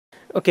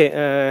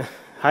Okay,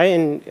 hi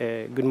and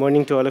good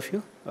morning to all of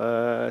you.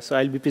 So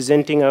I'll be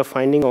presenting our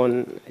finding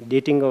on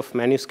dating of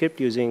manuscript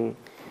using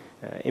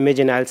image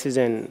analysis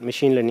and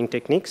machine learning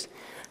techniques.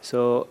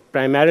 So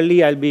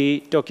primarily I'll be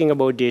talking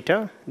about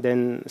data,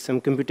 then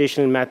some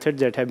computational methods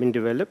that have been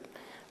developed,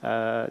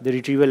 the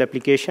retrieval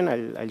application,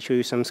 I'll show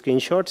you some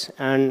screenshots,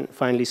 and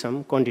finally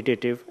some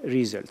quantitative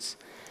results.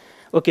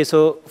 Okay,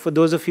 so for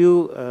those of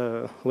you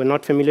who are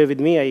not familiar with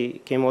me, I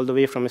came all the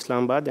way from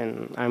Islamabad,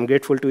 and I'm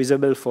grateful to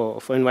Isabel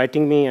for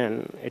inviting me,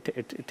 and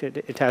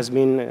it has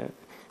been a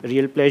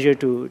real pleasure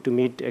to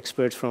meet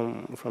experts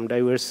from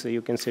diverse,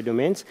 you can say,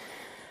 domains.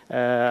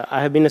 I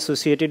have been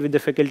associated with the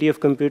Faculty of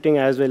Computing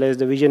as well as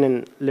the Vision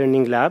and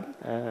Learning Lab,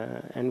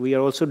 and we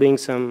are also doing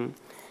some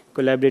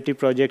collaborative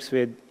projects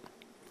with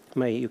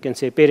my, you can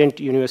say, parent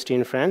university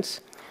in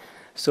France.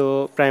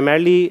 So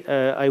primarily,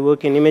 I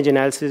work in image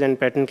analysis and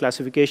pattern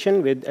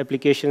classification with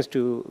applications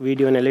to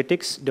video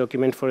analytics,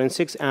 document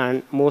forensics,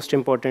 and most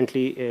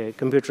importantly,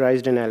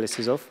 computerized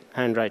analysis of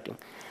handwriting.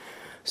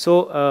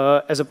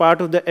 So as a part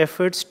of the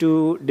efforts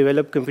to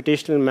develop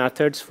computational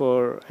methods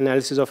for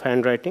analysis of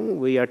handwriting,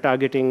 we are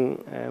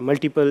targeting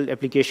multiple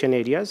application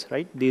areas,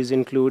 right? These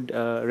include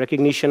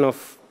recognition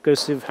of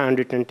cursive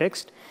handwritten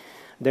text.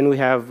 Then we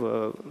have,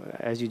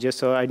 as you just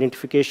saw,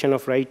 identification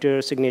of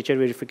writer, signature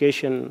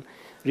verification.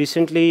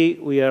 Recently,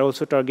 we are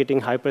also targeting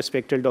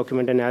hyperspectral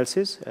document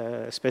analysis,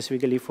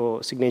 specifically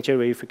for signature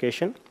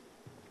verification.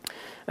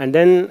 And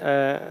then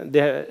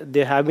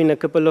there have been a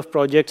couple of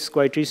projects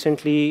quite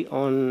recently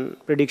on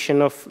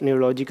prediction of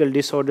neurological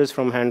disorders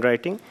from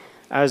handwriting,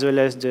 as well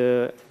as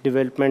the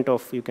development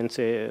of, you can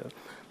say,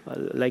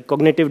 like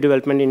cognitive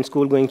development in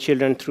school-going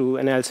children through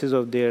analysis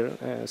of their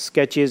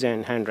sketches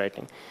and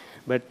handwriting.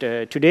 But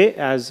today,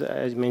 as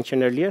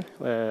mentioned earlier,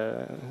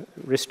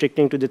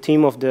 restricting to the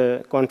theme of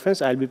the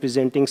conference, I'll be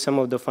presenting some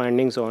of the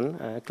findings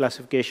on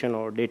classification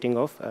or dating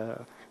of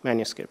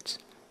manuscripts.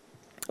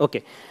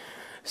 Okay,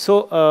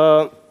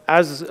 so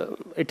as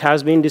it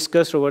has been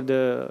discussed over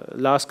the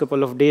last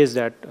couple of days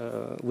that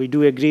we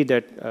do agree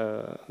that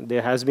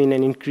there has been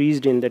an increase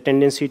in the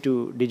tendency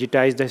to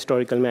digitize the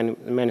historical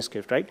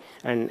manuscript, right?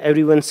 And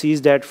everyone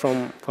sees that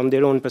from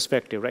their own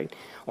perspective, right?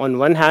 On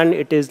one hand,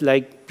 it is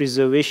like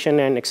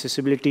preservation and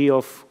accessibility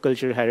of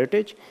cultural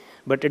heritage.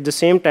 But at the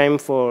same time,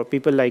 for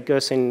people like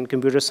us in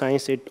computer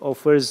science, it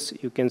offers,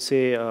 you can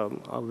say, a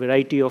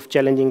variety of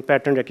challenging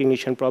pattern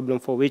recognition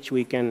problems for which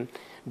we can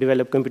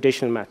develop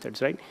computational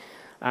methods, right?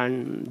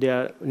 And there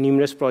are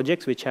numerous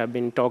projects which have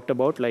been talked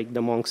about, like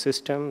the Monk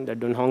system, the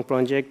Dunhuang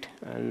project,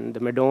 and the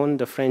Medon,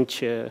 the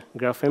French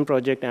Grapheme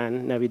project,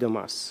 and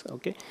Navidomas,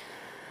 okay?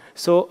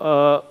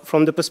 So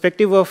from the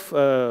perspective of,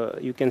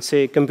 you can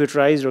say,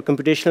 computerized or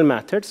computational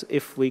methods,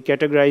 if we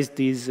categorize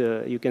these,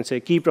 you can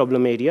say, key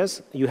problem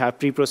areas, you have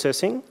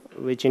pre-processing,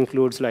 which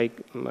includes, like,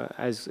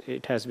 as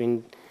it has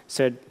been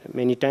said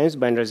many times,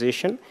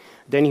 binarization.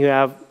 Then you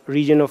have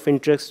region of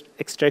interest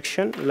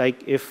extraction,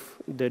 like if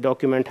the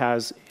document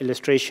has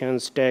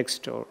illustrations,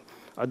 text, or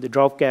the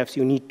drop caps,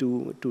 you need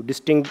to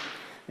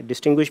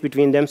distinguish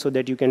between them so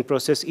that you can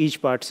process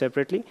each part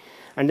separately.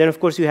 And then, of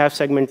course, you have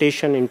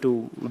segmentation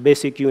into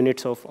basic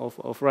units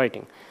of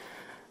writing.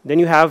 Then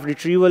you have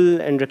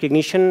retrieval and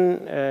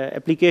recognition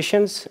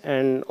applications,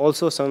 and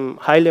also some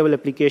high-level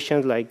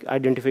applications like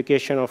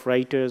identification of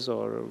writers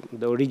or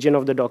the origin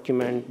of the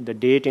document, the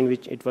date in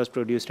which it was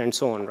produced, and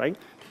so on, right?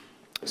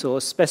 So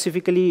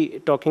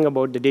specifically talking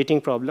about the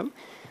dating problem,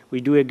 we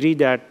do agree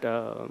that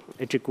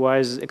it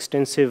requires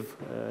extensive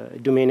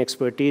domain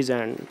expertise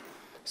and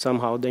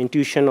somehow the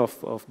intuition of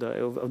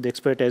the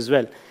expert as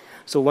well.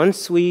 So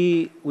once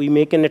we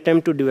make an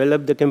attempt to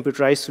develop the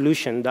computerized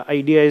solution, the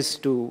idea is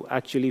to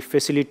actually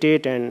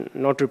facilitate and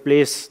not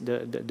replace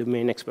the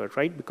domain expert,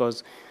 right?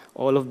 Because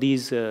all of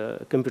these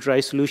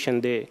computerized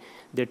solutions,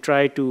 they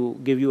try to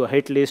give you a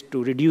hit list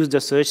to reduce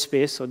the search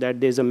space so that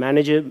there's a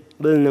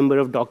manageable number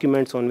of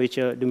documents on which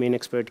a domain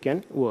expert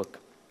can work.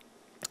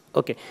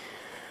 Okay.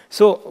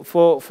 So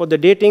for the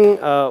dating,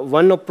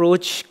 one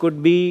approach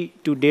could be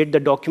to date the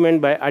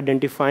document by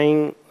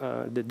identifying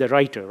the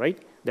writer, right?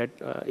 That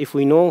if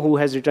we know who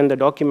has written the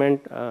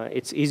document,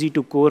 it's easy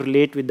to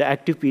correlate with the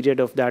active period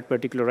of that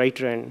particular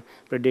writer and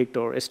predict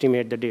or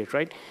estimate the date,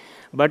 right?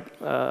 But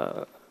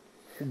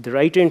the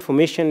writer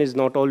information is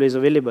not always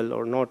available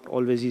or not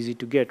always easy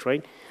to get,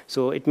 right?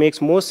 So it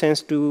makes more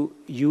sense to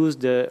use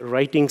the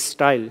writing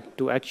style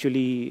to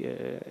actually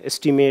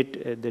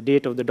estimate the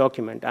date of the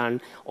document.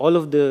 And all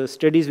of the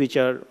studies which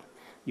are,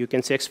 you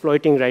can say,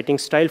 exploiting writing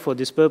style for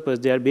this purpose,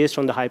 they are based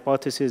on the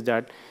hypothesis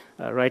that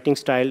writing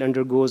style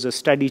undergoes a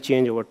steady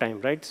change over time,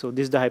 right? So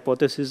this is the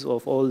hypothesis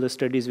of all the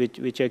studies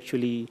which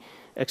actually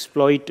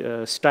exploit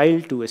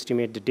style to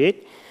estimate the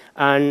date.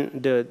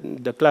 And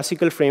the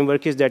classical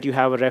framework is that you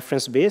have a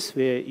reference base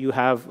where you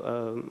have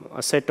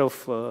a set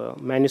of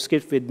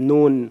manuscripts with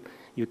known,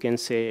 you can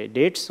say,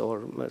 dates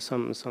or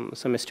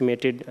some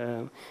estimated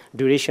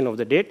duration of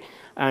the date.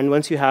 And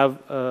once you have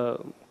a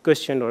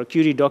question or a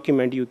query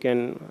document, you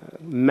can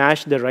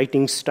match the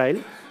writing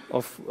style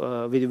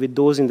with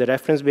those in the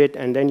reference bit,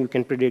 and then you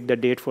can predict the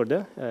date for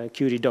the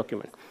query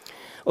document.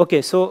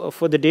 Okay, so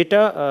for the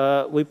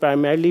data, we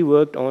primarily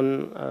worked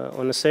on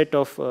a set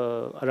of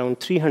around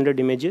 300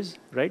 images,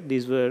 right?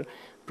 These were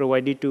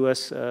provided to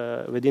us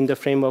within the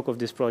framework of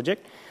this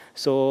project.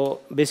 So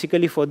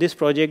basically for this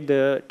project,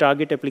 the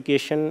target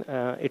application,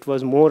 it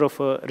was more of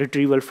a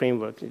retrieval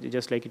framework,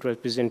 just like it was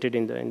presented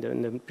in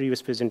the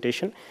previous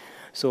presentation.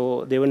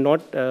 So they were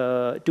not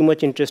too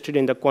much interested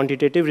in the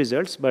quantitative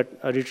results, but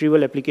a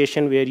retrieval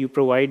application where you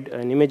provide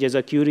an image as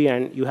a query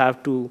and you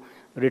have to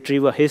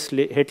retrieve a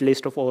hit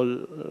list of all,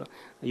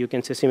 you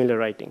can say, similar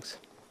writings.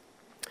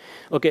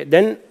 Okay,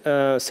 then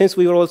since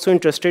we were also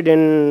interested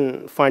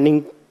in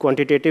finding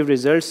quantitative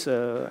results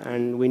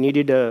and we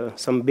needed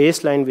some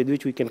baseline with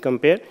which we can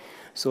compare,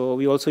 so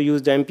we also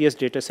used the MPS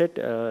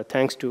dataset,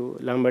 thanks to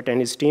Lambert and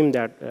his team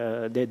that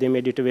they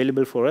made it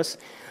available for us.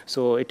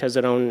 So it has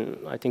around,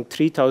 I think,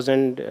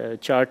 3,000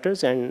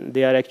 charters, and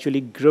they are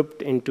actually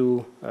grouped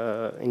into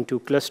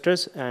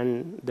clusters,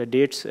 and the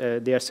dates,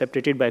 they are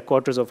separated by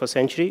quarters of a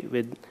century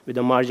with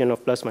a margin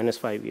of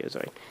 ±5 years,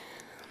 right?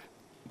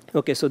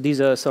 Okay, so these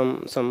are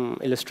some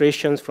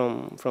illustrations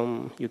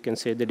from you can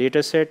say the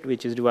data set,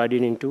 which is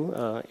divided into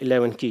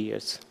 11 key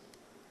years.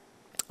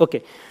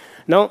 Okay,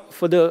 now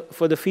for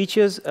the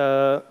features,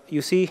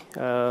 you see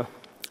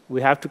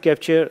we have to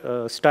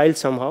capture style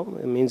somehow.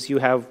 It means you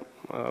have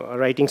a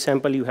writing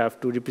sample, you have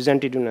to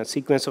represent it in a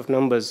sequence of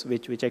numbers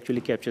which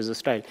actually captures the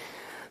style.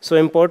 So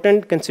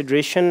important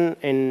consideration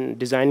in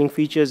designing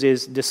features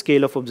is the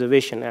scale of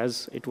observation,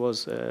 as it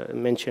was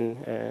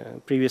mentioned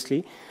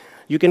previously.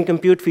 You can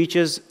compute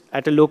features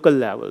at a local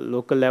level.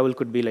 Local level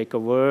could be like a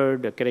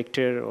word, a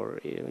character, or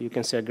you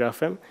can say a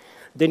graphem.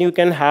 Then you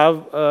can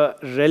have a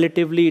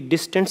relatively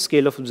distant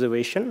scale of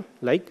observation,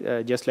 like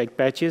just like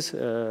patches,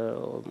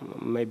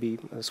 maybe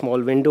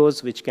small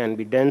windows, which can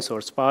be dense or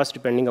sparse,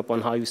 depending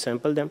upon how you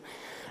sample them.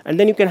 And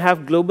then you can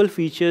have global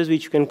features,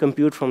 which you can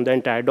compute from the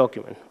entire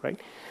document, right?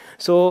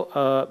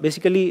 So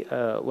basically,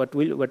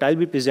 what I'll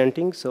be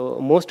presenting, so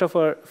most of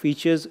our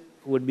features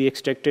would be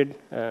extracted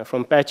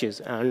from patches.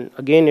 And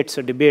again, it's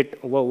a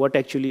debate, what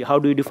actually, how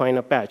do you define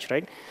a patch,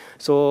 right?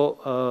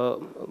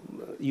 So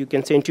you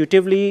can say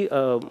intuitively,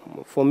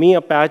 for me,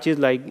 a patch is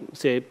like,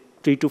 say,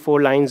 3 to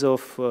 4 lines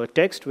of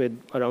text with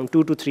around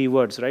 2 to 3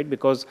 words, right?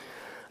 Because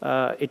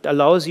it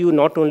allows you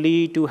not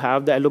only to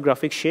have the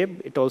allographic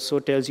shape, it also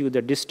tells you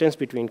the distance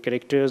between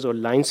characters or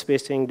line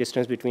spacing,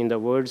 distance between the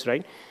words,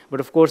 right? But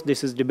of course,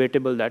 this is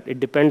debatable, that it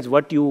depends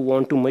what you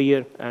want to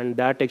measure, and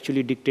that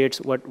actually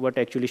dictates what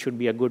actually should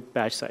be a good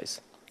patch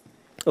size.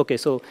 Okay,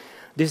 so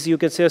this, you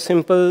can say, a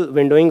simple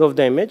windowing of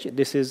the image.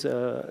 This is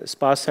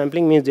sparse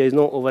sampling, means there is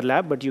no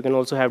overlap, but you can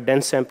also have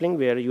dense sampling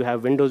where you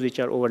have windows which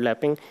are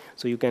overlapping.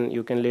 So you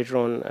can later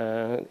on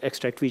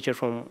extract feature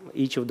from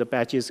each of the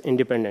patches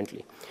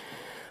independently.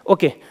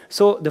 Okay,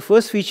 so the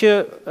first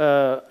feature,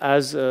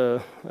 as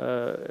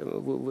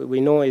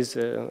we know, is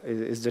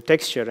the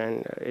texture,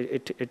 and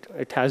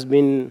it has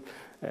been,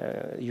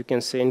 you can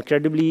say,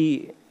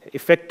 incredibly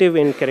effective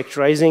in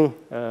characterizing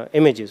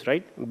images,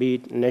 right? Be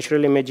it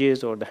natural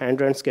images or the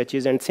handwritten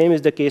sketches, and same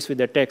is the case with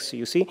the text.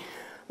 You see,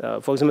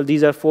 for example,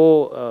 these are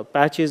 4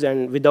 patches,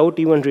 and without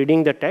even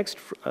reading the text,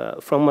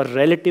 from a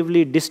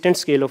relatively distant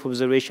scale of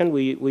observation,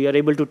 we are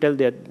able to tell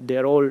that they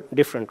are all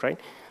different, right?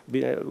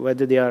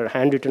 Whether they are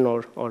handwritten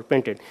or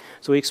printed.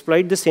 So we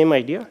exploit the same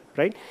idea,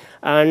 right?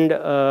 And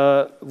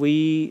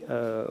we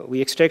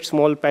extract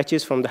small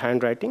patches from the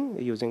handwriting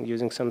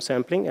using some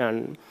sampling.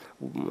 And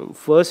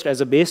first, as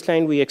a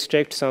baseline, we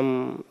extract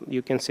some,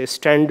 you can say,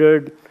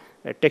 standard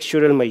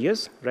textural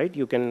measures, right?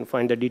 You can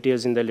find the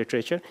details in the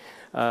literature.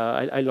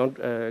 I'll not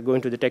go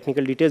into the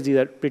technical details. These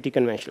are pretty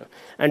conventional.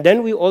 And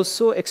then we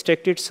also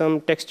extracted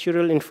some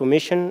textural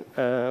information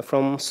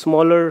from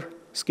smaller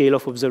scale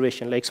of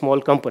observation, like small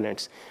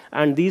components.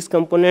 And these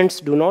components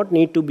do not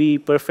need to be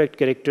perfect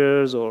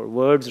characters or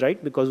words,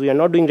 right? Because we are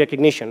not doing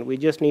recognition. We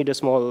just need a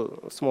small,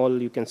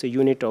 you can say,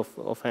 unit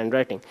of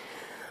handwriting.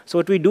 So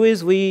what we do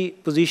is we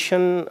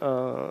position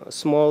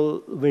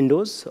small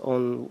windows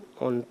on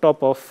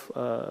top of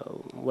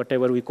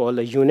whatever we call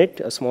a unit,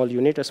 a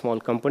small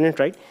component,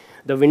 right?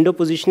 The window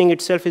positioning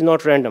itself is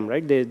not random,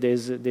 right?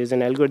 There's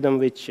an algorithm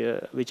which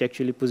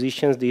actually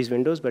positions these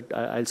windows, but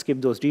I'll skip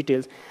those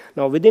details.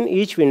 Now, within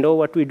each window,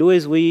 what we do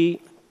is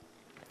we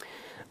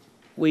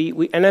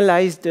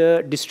analyze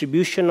the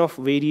distribution of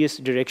various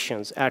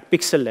directions at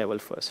pixel level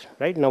first,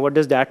 right? Now, what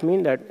does that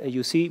mean? That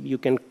you see, you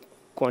can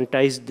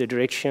quantize the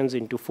directions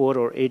into 4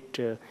 or 8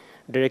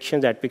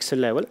 directions at pixel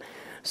level.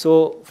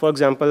 So, for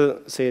example,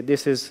 say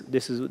this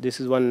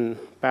is one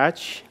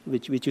patch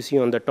which you see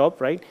on the top,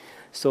 right?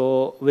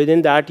 So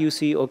within that, you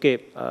see, okay,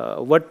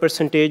 what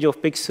percentage of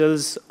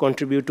pixels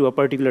contribute to a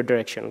particular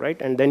direction,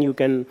 right? And then you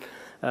can,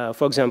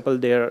 for example,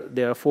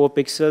 there are 4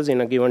 pixels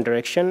in a given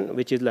direction,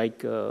 which is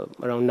like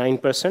around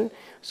 9%.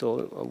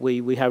 So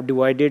we have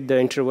divided the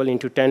interval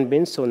into 10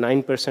 bins. So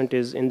 9%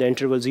 is in the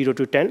interval 0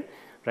 to 10.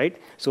 right?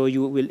 So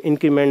you will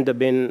increment the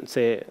bin,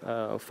 say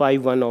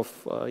 5-1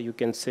 of, you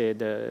can say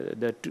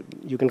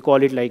you can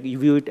call it like, you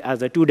view it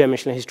as a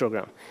 2-dimensional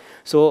histogram.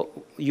 So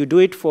you do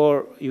it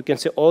for, you can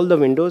say, all the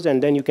windows,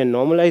 and then you can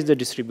normalize the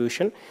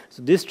distribution.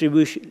 So this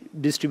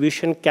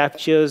distribution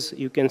captures,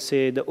 you can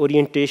say, the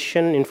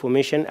orientation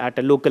information at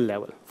a local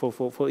level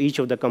for each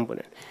of the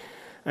component.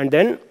 And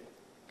then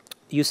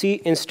you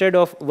see, instead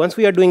of, once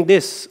we are doing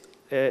this,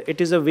 it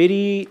is a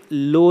very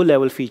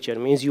low-level feature,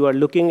 means you are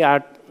looking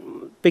at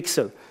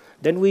pixel.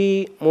 Then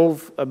we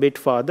move a bit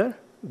farther.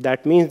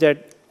 That means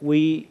that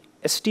we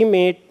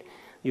estimate,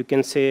 you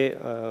can say,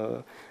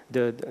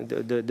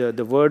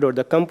 the word or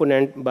the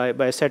component by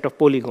a set of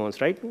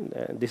polygons, right?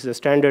 This is a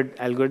standard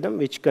algorithm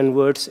which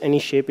converts any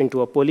shape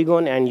into a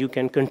polygon, and you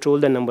can control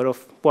the number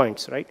of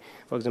points, right?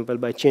 For example,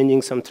 by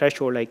changing some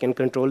threshold, I can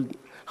control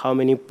how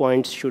many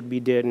points should be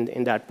there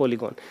in that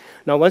polygon.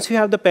 Now, once you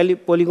have the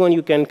polygon,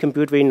 you can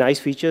compute very nice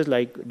features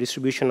like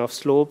distribution of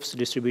slopes,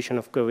 distribution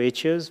of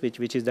curvatures,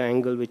 which is the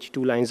angle which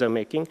two lines are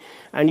making.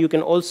 And you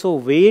can also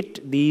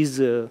weight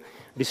these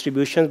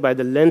distributions by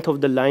the length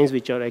of the lines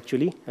which are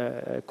actually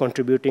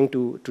contributing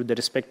to the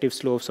respective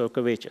slopes or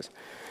curvatures.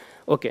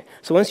 Okay,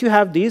 so once you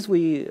have these,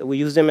 we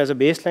use them as a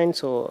baseline.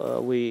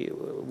 So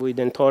we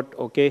then thought,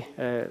 okay,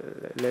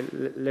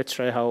 let's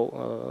try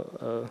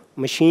how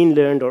machine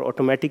learned or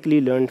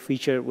automatically learned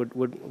feature would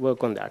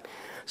work on that.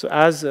 So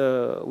as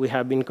we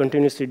have been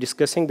continuously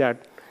discussing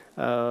that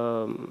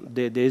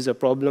there is a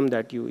problem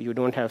that you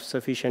don't have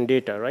sufficient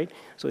data, right?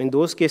 So in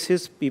those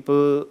cases,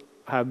 people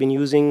have been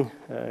using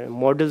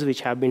models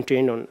which have been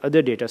trained on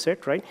other data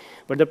set, right?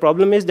 But the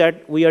problem is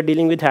that we are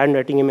dealing with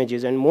handwriting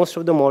images, and most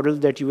of the models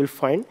that you will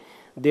find,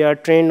 they are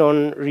trained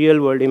on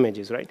real-world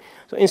images, right?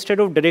 So instead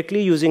of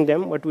directly using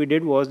them, what we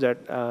did was that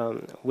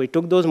we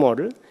took those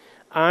models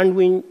and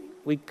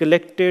we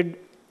collected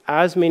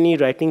as many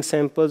writing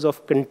samples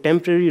of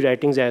contemporary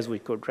writings as we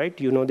could, right?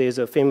 You know, there's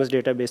a famous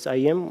database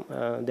IM,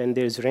 then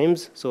there's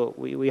RIMS. So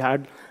we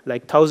had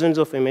like thousands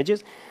of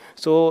images.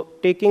 So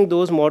taking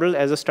those models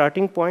as a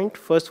starting point,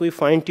 first we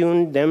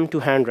fine-tuned them to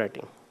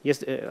handwriting.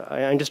 Yes,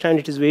 I understand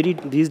it is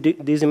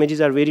these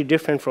images are very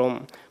different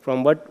from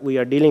what we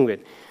are dealing with.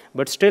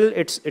 But still,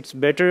 it's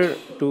better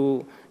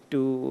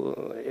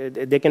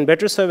they can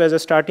better serve as a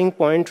starting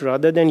point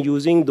rather than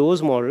using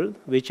those models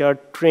which are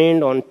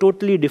trained on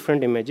totally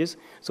different images.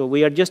 So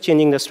we are just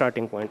changing the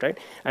starting point, right?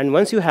 And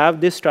once you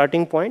have this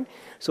starting point,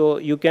 so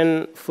you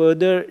can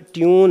further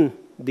tune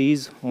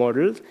these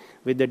models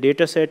with the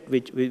data set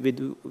with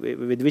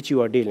which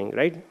you are dealing,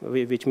 right?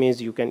 Which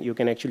means you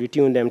can actually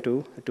tune them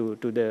to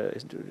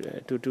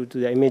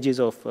the images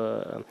of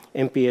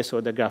MPS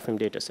or the Grapheme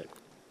data set.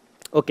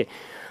 Okay,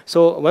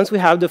 so once we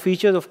have the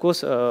features, of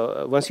course,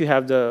 once you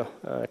have the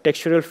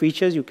textural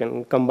features, you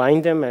can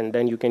combine them, and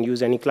then you can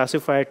use any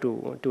classifier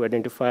to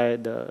identify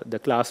the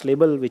class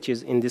label, which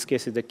is, in this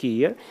case, is the key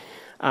here.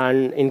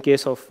 And in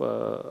case of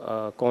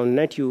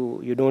ConNet,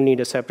 you don't need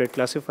a separate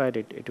classifier.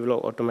 It will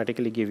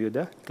automatically give you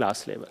the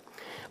class label.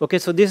 Okay,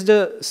 so this is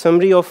the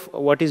summary of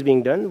what is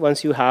being done.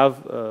 Once you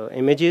have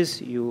images,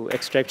 you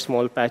extract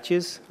small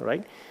patches,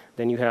 right?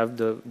 Then you have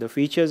the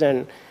features,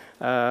 and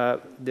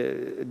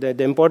the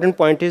important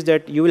point is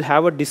that you will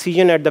have a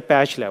decision at the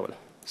patch level.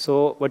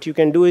 So what you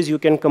can do is you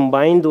can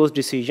combine those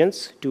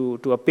decisions to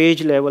a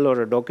page level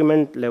or a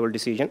document level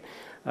decision,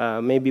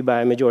 maybe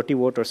by a majority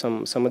vote or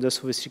some other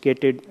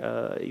sophisticated,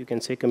 you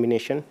can say,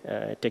 combination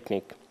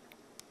technique.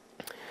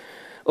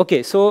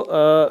 Okay,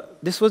 so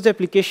this was the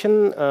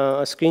application,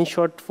 a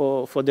screenshot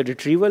for the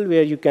retrieval,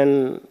 where you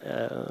can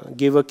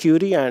give a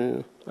query,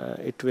 and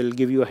it will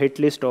give you a hit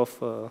list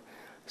of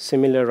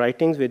similar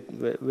writings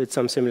with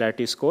some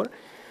similarity score.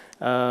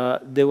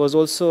 There was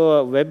also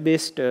a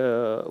web-based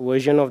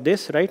version of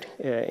this, right?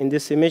 In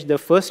this image, the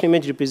first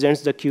image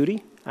represents the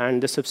query,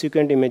 and the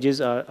subsequent images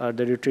are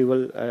the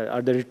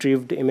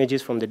retrieved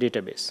images from the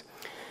database.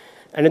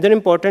 Another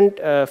important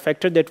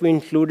factor that we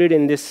included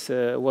in this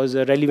was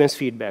relevance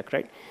feedback,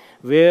 right?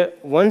 Where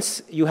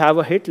once you have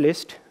a hit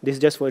list, this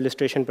is just for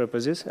illustration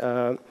purposes,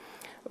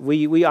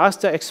 we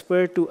asked the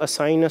expert to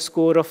assign a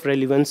score of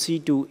relevancy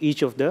to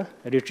each of the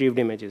retrieved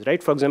images,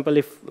 right? For example,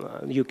 if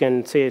you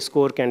can say a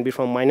score can be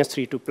from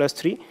 -3 to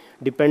 +3,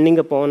 depending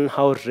upon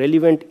how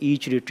relevant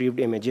each retrieved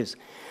image is.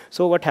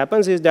 So what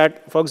happens is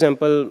that, for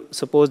example,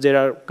 suppose there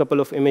are a couple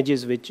of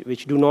images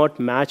which do not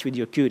match with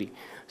your query.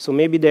 So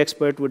maybe the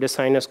expert would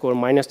assign a score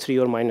 -3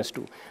 or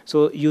 -2.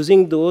 So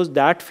using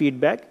that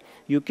feedback,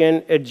 you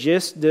can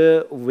adjust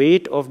the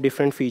weight of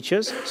different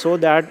features so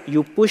that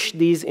you push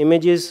these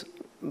images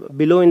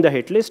below in the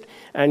hit list,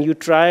 and you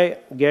try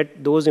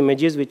get those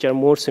images which are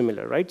more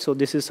similar, right? So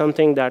this is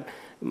something that,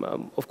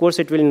 of course,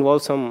 it will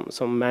involve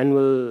some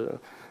manual,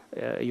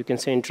 you can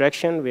say,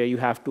 interaction, where you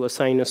have to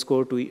assign a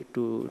score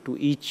to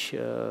each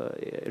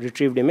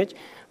retrieved image.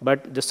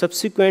 But the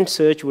subsequent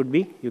search would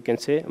be, you can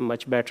say,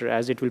 much better,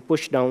 as it will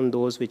push down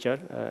those which are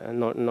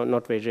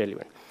not very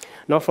relevant.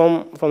 Now,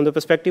 from the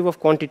perspective of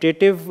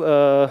quantitative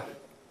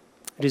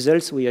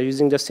results, we are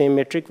using the same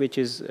metric which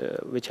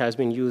has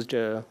been used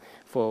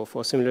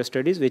for similar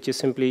studies, which is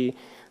simply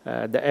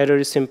the error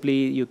is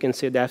simply, you can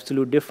say, the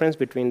absolute difference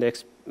between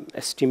the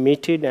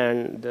estimated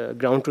and the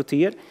ground truth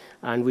here,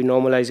 and we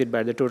normalize it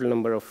by the total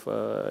number of,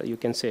 you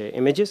can say,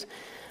 images.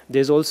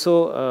 There's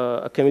also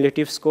a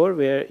cumulative score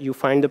where you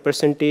find the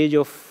percentage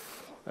of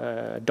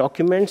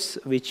documents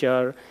which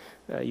are,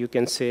 you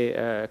can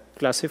say,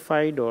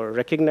 classified or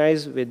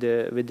recognized with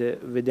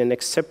an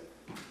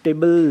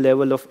acceptable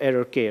level of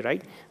error k,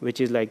 right? Which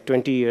is like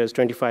 20 years,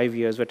 25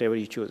 years, whatever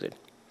you choose it.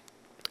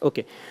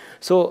 Okay,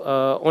 so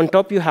on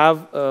top you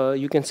have,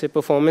 you can say,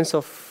 performance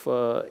of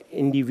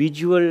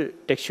individual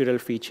textural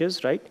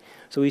features, right?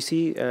 So we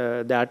see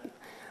that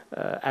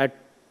at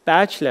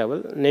patch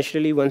level,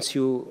 naturally, once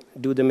you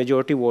do the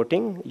majority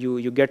voting,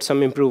 you get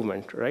some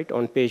improvement, right,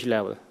 on page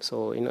level.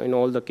 So in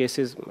all the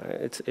cases,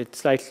 it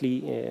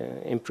slightly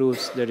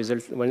improves the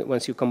result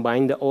once you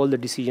combine all the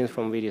decisions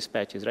from various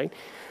patches, right?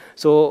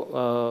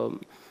 So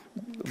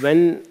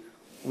when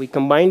we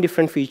combine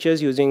different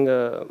features using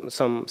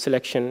some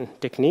selection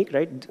technique,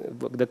 right?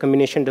 The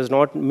combination does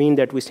not mean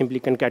that we simply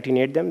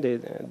concatenate them.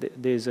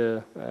 There's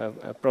a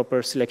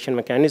proper selection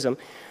mechanism.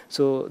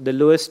 So the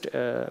lowest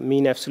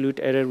mean absolute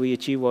error we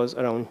achieved was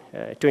around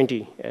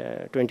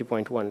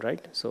 20.1,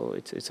 right? So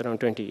it's around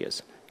 20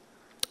 years.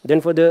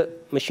 Then for the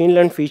machine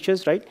learned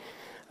features, right?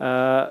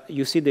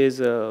 You see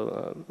there's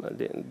a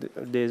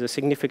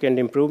significant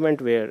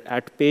improvement where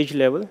at page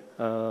level,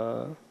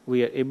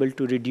 we are able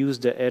to reduce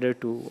the error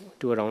to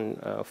around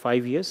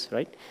 5 years,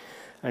 right?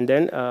 And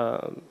then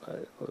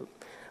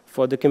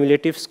for the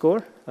cumulative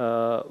score,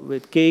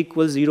 with k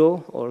equals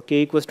 0 or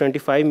k equals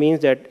 25 means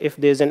that if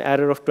there's an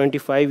error of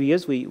 25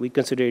 years, we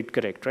consider it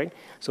correct, right?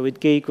 So with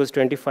k equals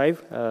 25,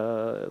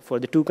 for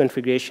the two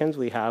configurations,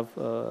 we have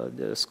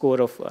the score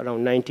of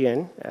around 90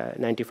 and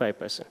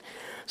 95%.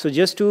 So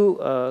just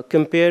to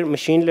compare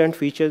machine learned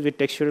features with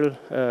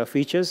textural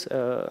features,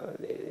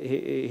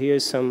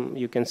 here's some,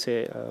 you can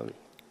say,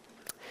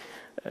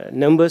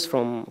 numbers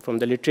from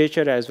the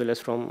literature as well as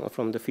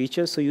from the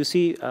features. So you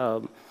see,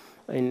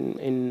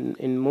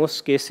 in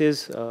most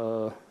cases,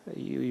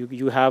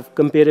 you have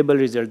comparable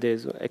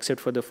results,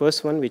 except for the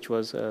first one, which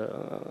was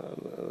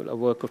a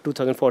work of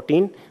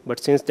 2014.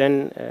 But since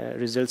then,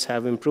 results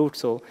have improved.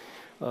 So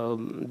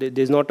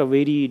there's not a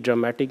very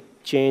dramatic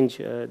change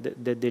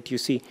that you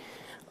see.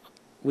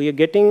 We are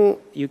getting,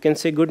 you can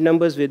say, good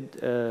numbers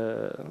with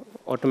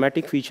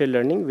automatic feature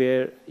learning,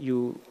 where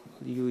you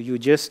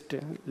just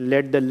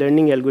let the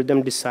learning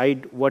algorithm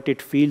decide what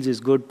it feels is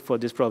good for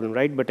this problem,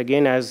 right? But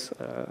again, as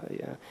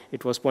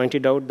it was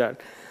pointed out, that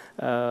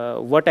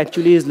what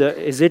actually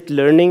is it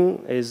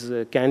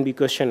learning can be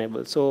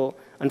questionable. So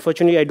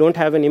unfortunately, I don't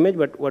have an image,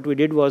 but what we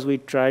did was we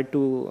tried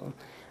to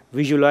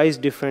visualize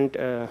different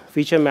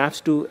feature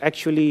maps to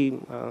actually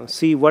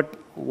see what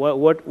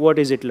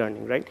is it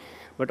learning, right?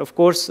 But of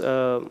course,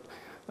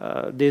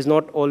 there's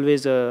not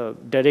always a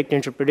direct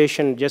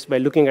interpretation just by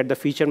looking at the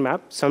feature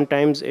map.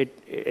 Sometimes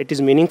it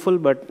is meaningful,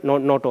 but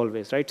not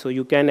always, right? So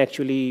you can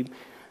actually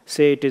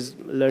say it is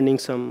learning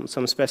some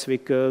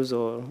specific curves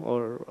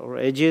or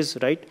edges,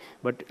 right?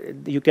 But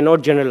you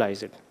cannot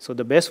generalize it. So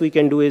the best we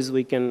can do is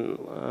we can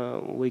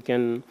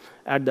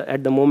at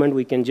the moment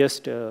we can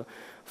just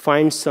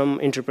find some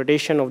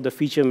interpretation of the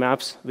feature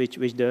maps which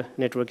the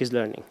network is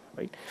learning,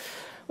 right?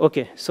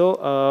 Okay,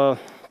 so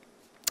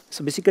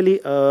so basically,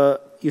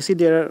 you see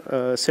there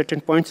are certain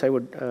points I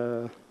would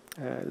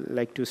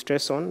like to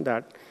stress on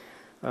that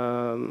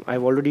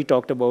I've already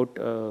talked about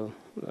the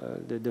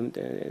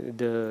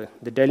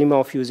dilemma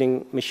of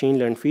using machine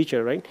learned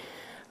feature, right?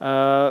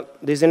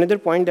 There's another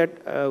point that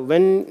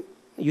when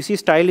you see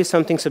style is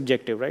something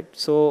subjective, right?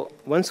 So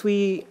once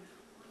we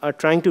are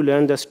trying to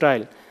learn the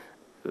style,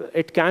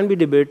 it can be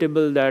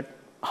debatable that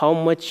how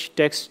much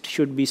text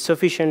should be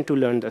sufficient to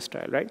learn the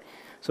style, right?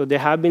 So there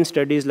have been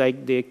studies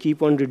like they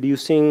keep on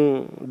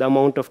reducing the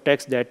amount of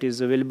text that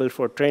is available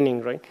for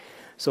training, right?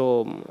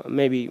 So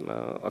maybe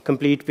a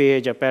complete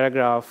page, a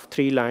paragraph,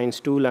 3 lines,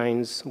 2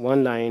 lines,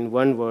 1 line,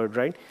 1 word,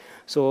 right?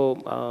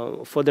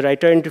 So for the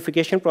writer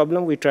identification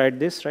problem, we tried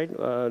this, right?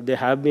 There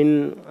have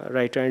been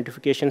writer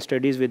identification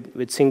studies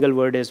with single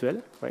word as well,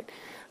 right?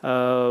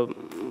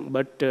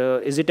 But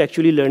is it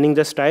actually learning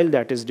the style?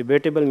 That is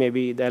debatable,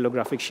 maybe the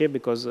allographic shape,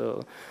 because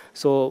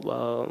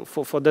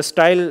for the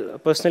style,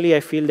 personally, I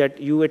feel that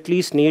you at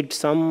least need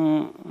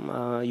some,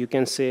 you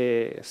can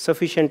say,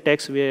 sufficient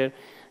text where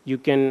you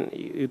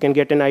can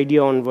get an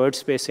idea on word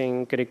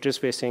spacing, character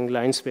spacing,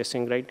 line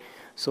spacing, right?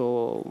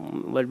 So,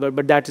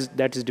 but that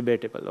is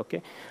debatable,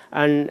 okay?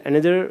 And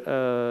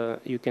another,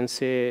 you can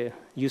say,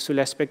 useful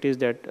aspect is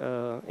that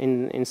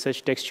in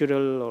such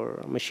textural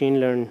or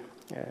machine learned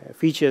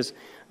features,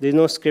 there's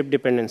no script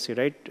dependency,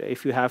 right?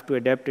 If you have to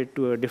adapt it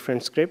to a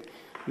different script,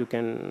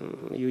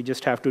 you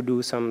just have to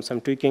do some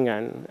tweaking,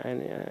 and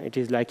it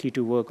is likely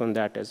to work on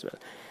that as well.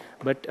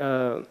 But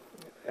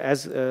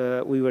as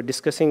we were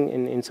discussing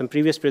in some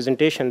previous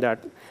presentation,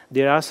 that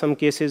there are some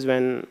cases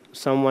when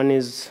someone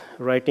is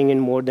writing in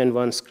more than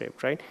one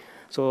script, right?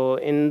 So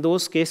in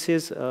those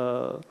cases,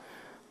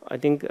 I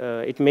think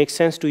it makes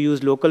sense to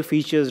use local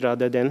features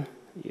rather than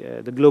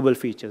the global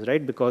features,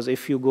 right? Because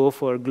if you go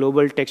for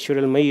global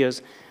textural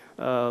measures,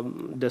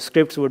 the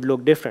scripts would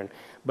look different.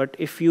 But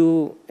if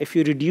you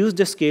reduce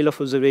the scale of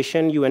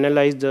observation, you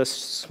analyze the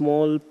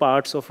small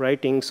parts of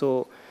writing,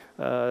 so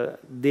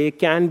they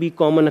can be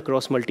common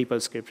across multiple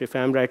scripts. If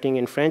I'm writing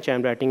in French,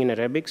 I'm writing in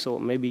Arabic, so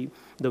maybe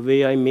the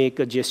way I make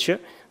a gesture,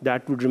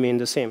 that would remain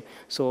the same.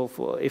 So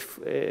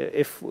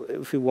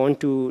if you want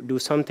to do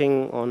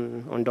something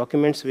on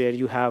documents where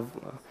you have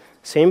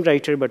same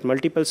writer but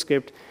multiple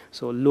script,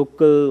 so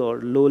local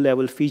or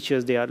low-level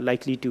features, they are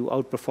likely to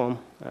outperform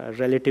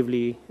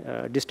relatively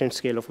distant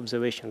scale of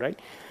observation, right?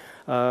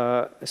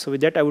 So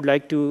with that, I would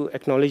like to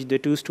acknowledge the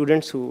two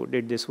students who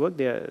did this work.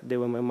 They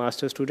were my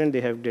master's student.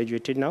 They have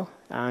graduated now.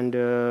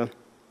 And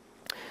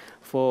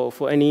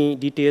for any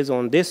details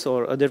on this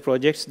or other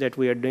projects that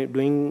we are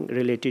doing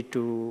related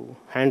to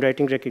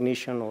handwriting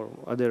recognition or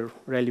other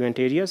relevant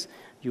areas,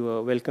 you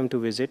are welcome to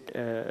visit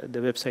the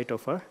website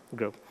of our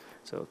group.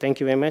 So thank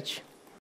you very much.